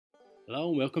Hello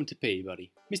and welcome to PE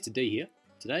Buddy. Mr. D here.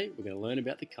 Today we're going to learn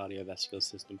about the cardiovascular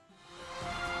system.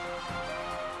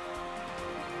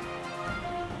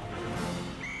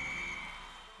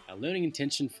 Our learning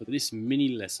intention for this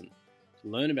mini lesson is to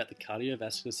learn about the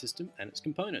cardiovascular system and its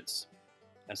components.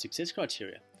 Our success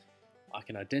criteria. I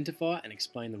can identify and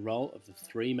explain the role of the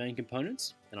three main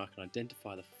components, and I can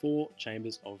identify the four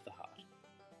chambers of the heart.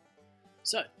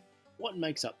 So, what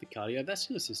makes up the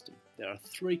cardiovascular system? There are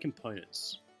three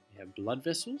components. We have blood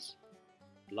vessels,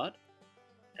 blood,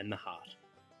 and the heart.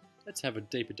 Let's have a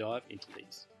deeper dive into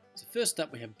these. So first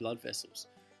up we have blood vessels.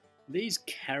 These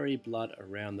carry blood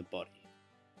around the body.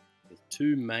 There's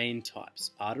two main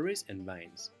types, arteries and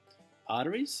veins.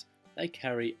 Arteries, they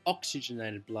carry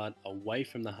oxygenated blood away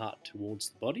from the heart towards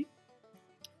the body.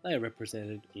 They are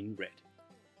represented in red.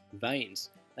 Veins,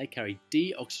 they carry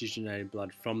deoxygenated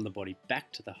blood from the body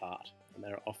back to the heart, and they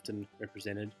are often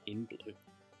represented in blue.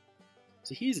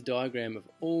 So here's a diagram of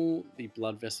all the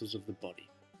blood vessels of the body.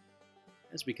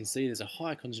 As we can see, there's a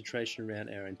high concentration around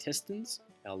our intestines,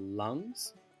 our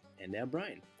lungs, and our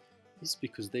brain. This is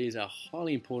because these are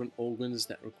highly important organs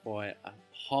that require a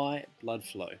high blood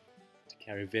flow to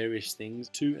carry various things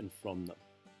to and from them.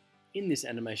 In this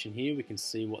animation here, we can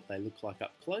see what they look like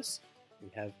up close.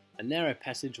 We have a narrow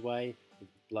passageway with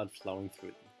blood flowing through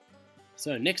them.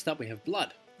 So next up we have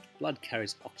blood. Blood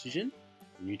carries oxygen,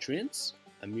 nutrients,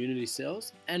 immunity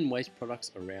cells, and waste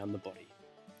products around the body.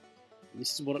 And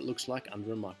this is what it looks like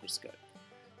under a microscope.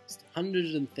 It's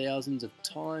hundreds and thousands of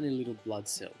tiny little blood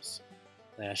cells.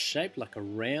 They are shaped like a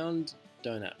round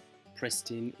donut pressed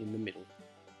in the middle.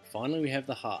 Finally, we have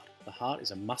the heart. The heart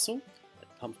is a muscle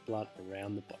that pumps blood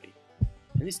around the body.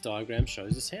 And this diagram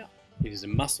shows us how. It is a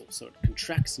muscle, so it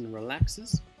contracts and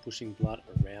relaxes, pushing blood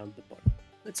around the body.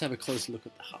 Let's have a closer look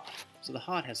at the heart. So the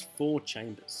heart has four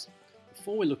chambers.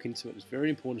 Before we look into it, it's very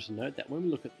important to note that when we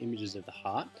look at images of the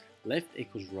heart, left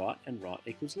equals right and right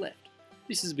equals left.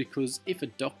 This is because if a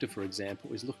doctor, for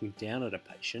example, is looking down at a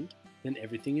patient, then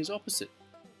everything is opposite.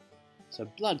 So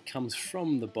blood comes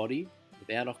from the body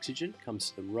without oxygen, comes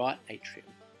to the right atrium.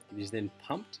 It is then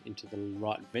pumped into the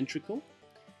right ventricle.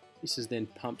 This is then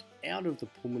pumped out of the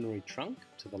pulmonary trunk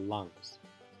to the lungs.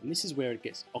 And this is where it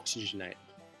gets oxygenated.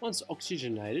 Once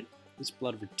oxygenated, this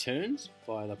blood returns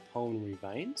via the pulmonary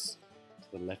veins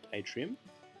to the left atrium,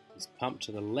 is pumped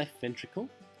to the left ventricle,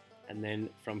 and then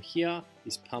from here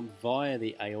is pumped via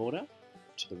the aorta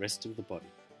to the rest of the body.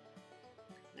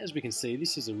 As we can see,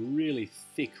 this is a really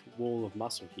thick wall of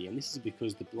muscle here, and this is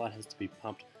because the blood has to be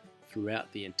pumped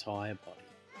throughout the entire body.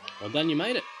 Well done, you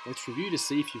made it. Let's review to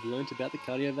see if you've learnt about the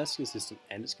cardiovascular system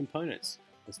and its components.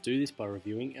 Let's do this by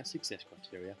reviewing our success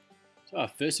criteria. So our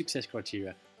first success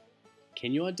criteria: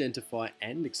 can you identify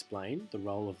and explain the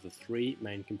role of the three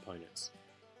main components?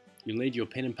 You'll need your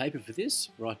pen and paper for this.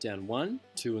 Write down 1,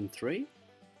 2 and 3.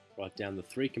 Write down the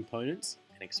three components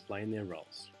and explain their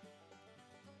roles.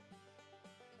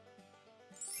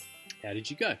 How did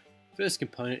you go? First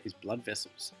component is blood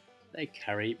vessels. They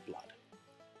carry blood.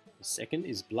 The second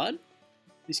is blood.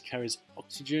 This carries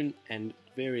oxygen and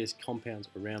various compounds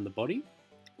around the body.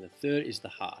 And the third is the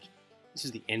heart. This is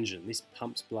the engine. This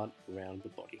pumps blood around the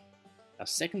body. Our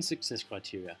second success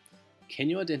criteria: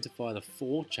 can you identify the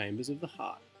four chambers of the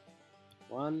heart?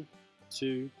 1,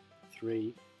 2,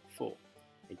 3, 4.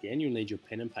 Again, you'll need your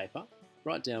pen and paper.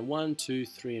 Write down 1, 2,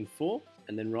 3 and 4,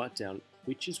 and then write down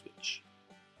which is which.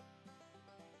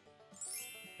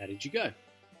 How did you go?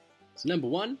 So number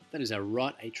 1, that is our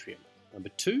right atrium. Number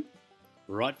 2,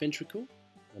 right ventricle.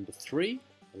 Number 3,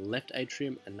 the left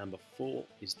atrium. And number 4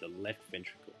 is the left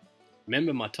ventricle.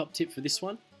 Remember my top tip for this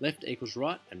one: left equals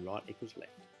right and right equals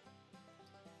left.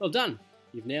 Well done!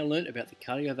 You've now learnt about the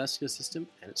cardiovascular system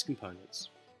and its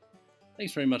components.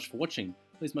 Thanks very much for watching.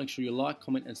 Please make sure you like,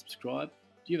 comment and subscribe.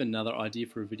 Do you have another idea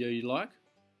for a video you like?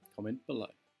 Comment below.